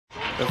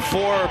And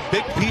 4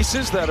 big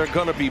pieces that are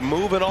going to be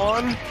moving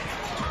on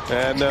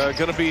and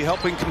going to be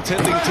helping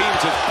contending teams.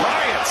 As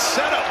Bryant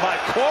set up by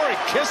Corey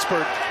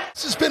Kispert.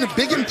 This has been a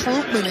big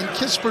improvement in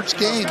Kispert's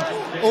game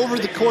over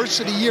the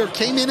course of the year.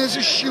 Came in as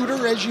a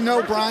shooter, as you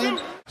know, Brian.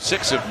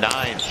 6 of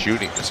 9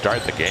 shooting to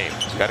start the game.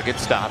 He's got to get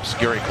stops.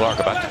 Clarke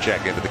about to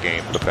check into the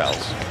game for the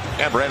Pels.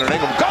 And Brandon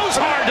Ingram goes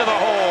hard to the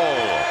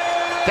hole.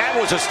 That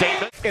was a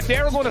statement. If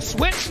they were going to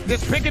switch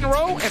this pick and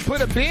roll and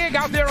put a big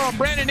out there on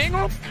Brandon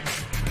Ingram,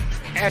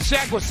 as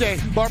Shaq would say,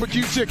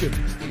 barbecue chicken.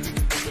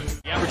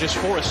 He averages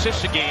 4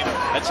 assists a game.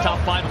 That's top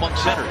 5 among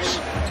centers.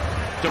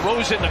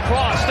 DeRozan the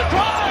cross, the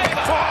drive.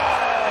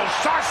 Oh,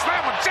 shot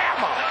slammer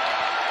jammer.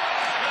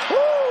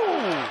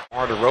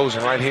 Woo!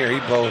 DeRozan right here. He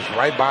blows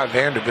right by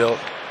Vanderbilt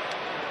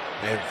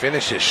and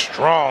finishes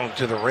strong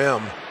to the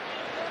rim.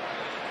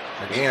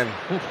 Again,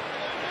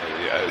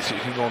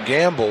 he's gonna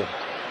gamble.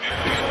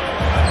 He's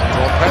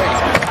gonna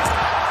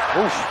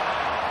pay. Oof.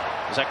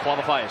 Does that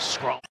qualify as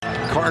scrum?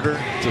 Carter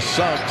to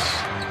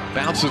Suggs,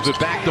 bounces it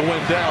back to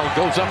Wendell,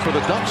 goes up for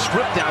the dunk,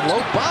 strip down low.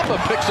 Bamba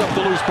picks up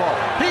the loose ball.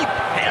 He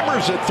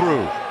hammers it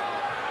through.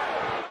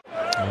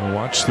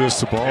 Watch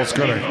this, the ball's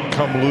going to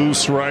come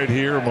loose right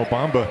here.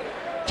 Bamba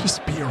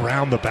just be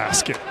around the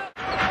basket.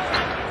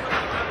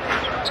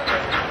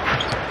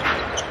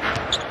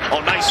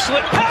 Oh, nice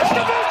slip pass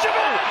to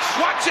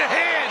Vucevic. Watch your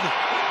hand.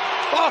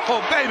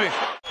 Oh, baby.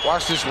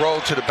 Watch this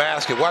roll to the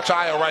basket. Watch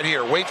Ayo right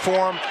here. Wait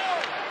for him.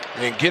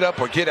 And get up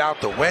or get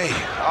out the way.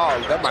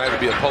 Oh, that might have to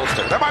be a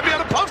poster. That might be on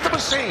the poster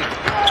machine.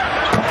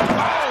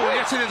 Oh,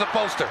 yes, it is a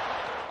poster.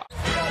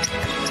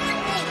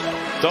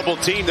 Double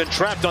teamed and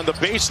trapped on the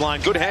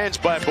baseline. Good hands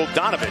by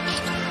Bogdanovich.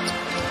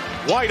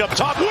 White up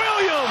top.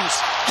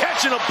 Williams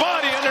catching a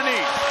body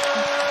underneath.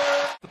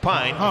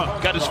 Pine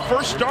got his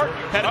first start,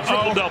 had a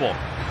triple-double.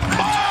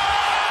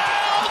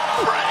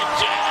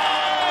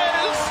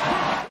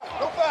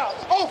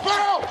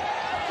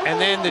 And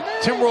then the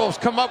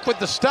Timberwolves come up with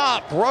the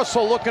stop.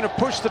 Russell looking to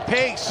push the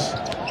pace.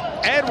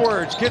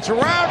 Edwards gets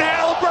around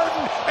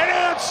Halliburton,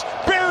 and it's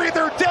buried.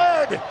 They're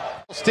dead.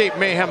 State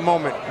mayhem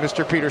moment,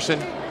 Mr.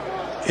 Peterson.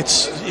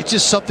 It's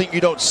just something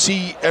you don't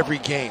see every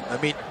game. I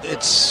mean,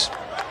 it's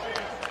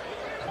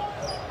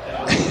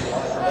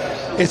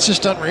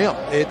just unreal.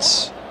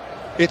 It's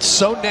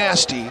so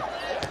nasty. A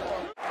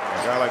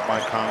guy like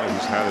Mike Conley,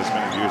 who's had as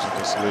many years in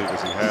this league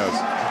as he has.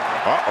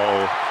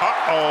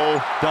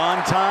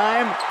 Done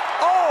time.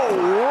 Oh,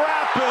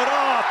 wrap it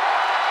up.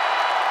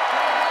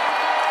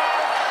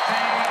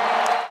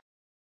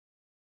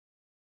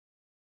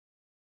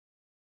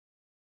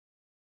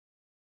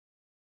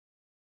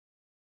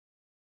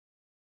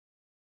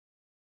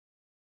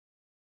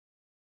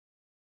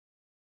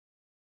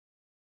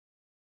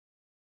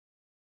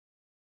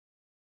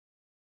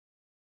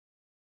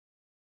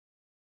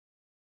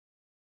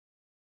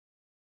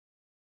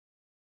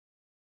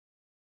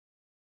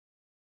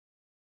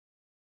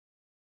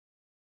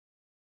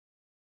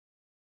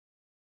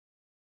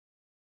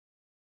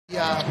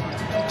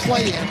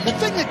 Play-in. The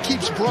thing that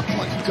keeps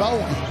Brooklyn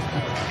going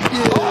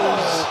is...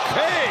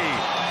 Okay,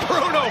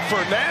 Bruno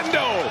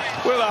Fernando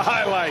with a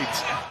highlight.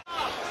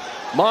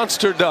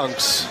 Monster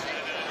dunks.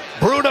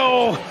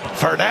 Bruno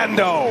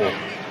Fernando.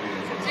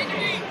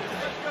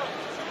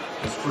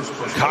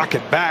 Cock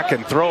it back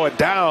and throw it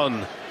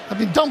down. I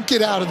mean, don't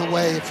get out of the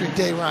way if you're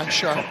DeRozan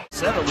Sharp.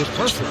 It was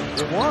perfect.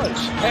 It was.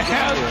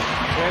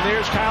 And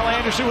there's Kyle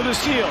Anderson with a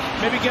steal.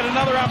 Maybe get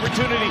another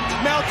opportunity.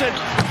 Melton.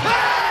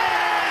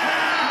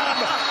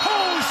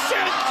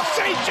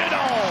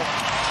 Sensational!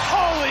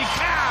 Holy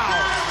cow!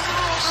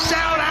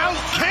 Shout out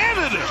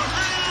Canada!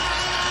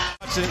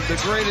 The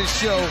greatest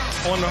show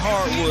on the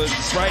hardwood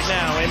right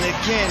now, and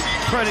again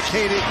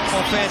predicated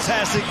on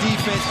fantastic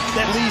defense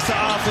that leads to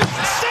offense.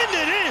 Send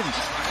it in,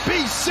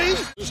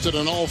 BC. Listed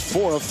on all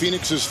 4 of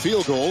Phoenix's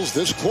field goals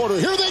this quarter.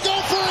 Here they go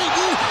for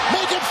Ayton.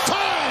 Make it 5.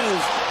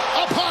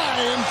 Up high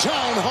and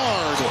down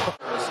hard.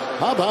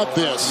 How about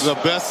this? The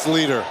best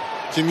leader,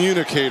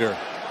 communicator,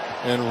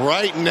 and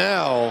right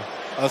now,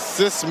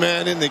 assist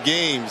man in the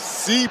game,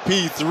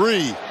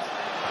 CP3.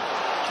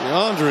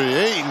 DeAndre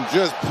Ayton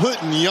just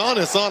putting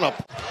Giannis on a...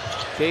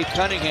 Cade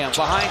Cunningham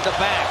behind the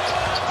back.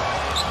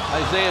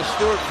 Isaiah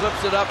Stewart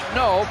flips it up.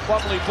 No,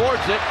 Plumlee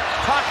boards it.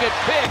 Pocket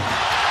pick.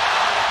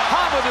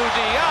 Hamidou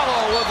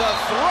Diallo with a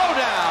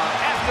throwdown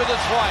after the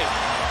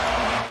swipe.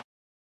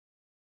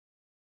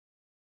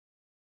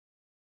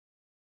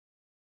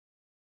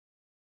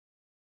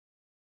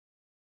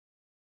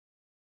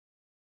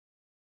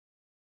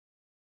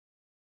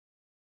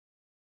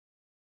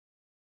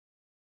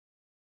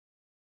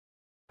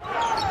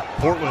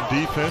 Portland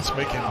defense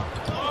making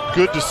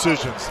good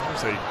decisions.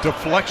 There's a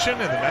deflection,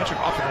 and the Magic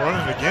off and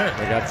running again.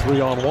 They got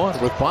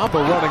 3-on-1 with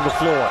Bamba running the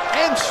floor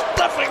and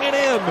stuffing it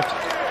in.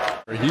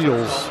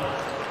 Heels.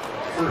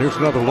 Here's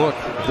another look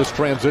at this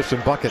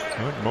transition bucket.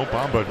 Mo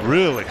Bamba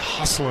really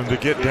hustling to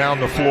get down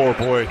the floor,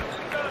 boy.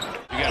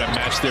 You got to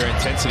match their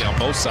intensity on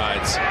both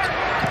sides.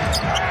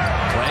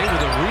 Play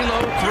with a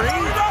reload 3.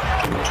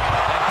 And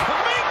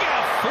Kuminga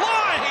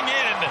flying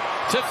in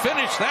to to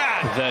finish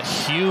that. The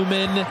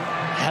human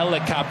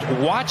helicopter.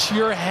 Watch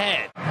your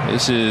head.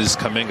 This is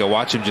Kuminga.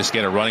 Watch him just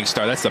get a running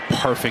start. That's the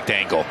perfect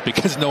angle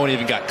because no one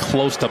even got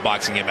close to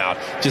boxing him out.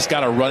 Just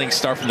got a running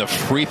start from the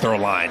free throw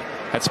line.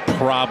 That's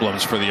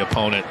problems for the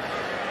opponent.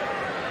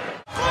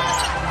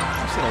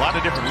 I've seen a lot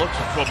of different looks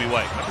from Kobe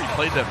White. Remember, he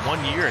played that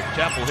 1 year at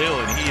Chapel Hill,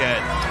 and he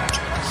had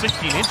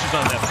 16 inches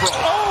on that throw.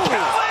 Oh!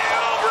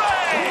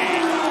 Oubre!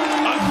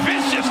 A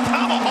vicious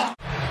tomahawk.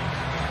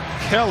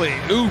 Kelly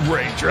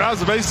Oubre drives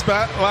the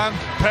baseline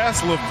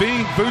past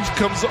Levine. Vucevic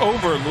comes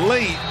over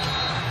late,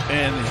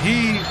 and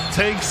he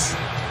takes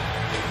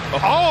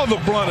all the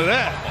brunt of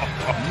that.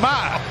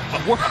 My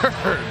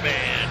word,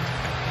 man.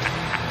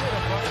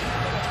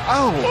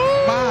 Oh,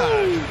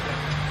 my.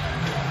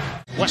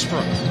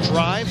 Westbrook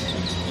drive,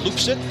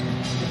 loops it.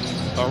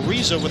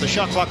 Ariza with the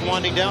shot clock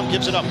winding down,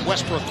 gives it up.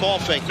 Westbrook ball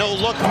fake, no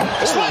look.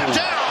 Slam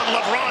down,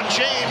 LeBron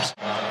James.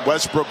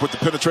 Westbrook with the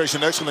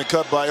penetration, excellent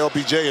cut by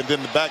LBJ, and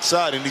then the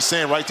backside, and he's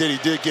saying right there he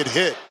did get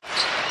hit.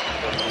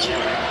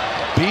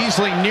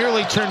 Beasley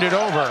nearly turned it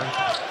over.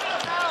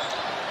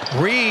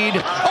 Reid.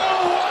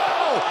 Oh,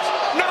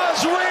 wow!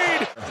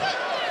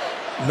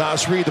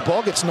 Nazreon, the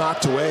ball gets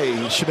knocked away.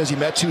 Shemezi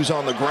Metu's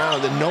on the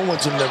ground, and no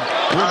one's in the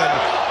rim.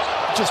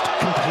 Just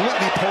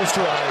completely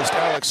posterized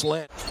Alex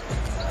Len.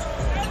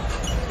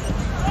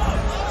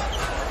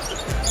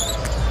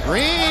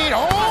 Green.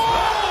 Oh!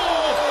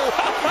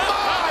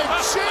 My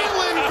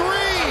Jalen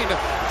Green!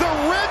 The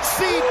Red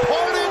Sea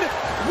parted,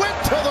 went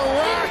to the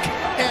rack,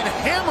 and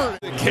hammered.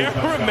 The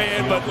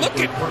cameraman, but look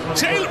at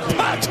Jalen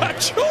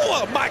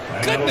Patachua. My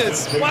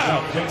goodness.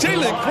 Wow.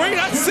 Jalen Green,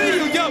 I see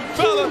you, young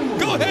fella.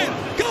 Go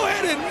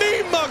ahead and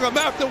knee mug him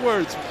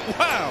afterwards.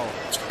 Wow.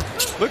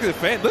 Look at the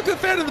fan. Look at the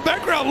fan in the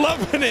background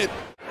loving it.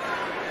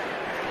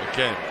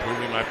 Again,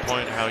 proving my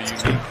point how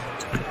unique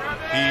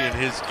he and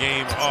his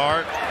game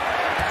are.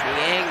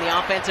 Niang, the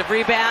offensive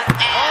rebound.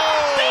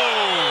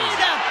 Embiid!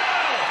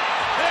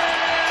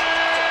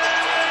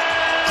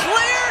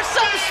 Clear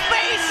some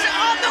space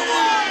on the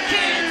wall,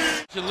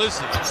 kids!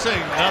 Listen, I'm saying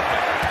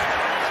nothing.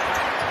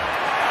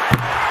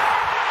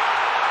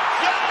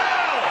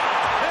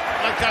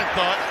 Like I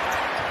thought.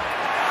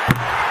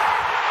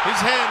 His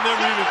hand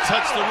never even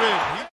touched the rim.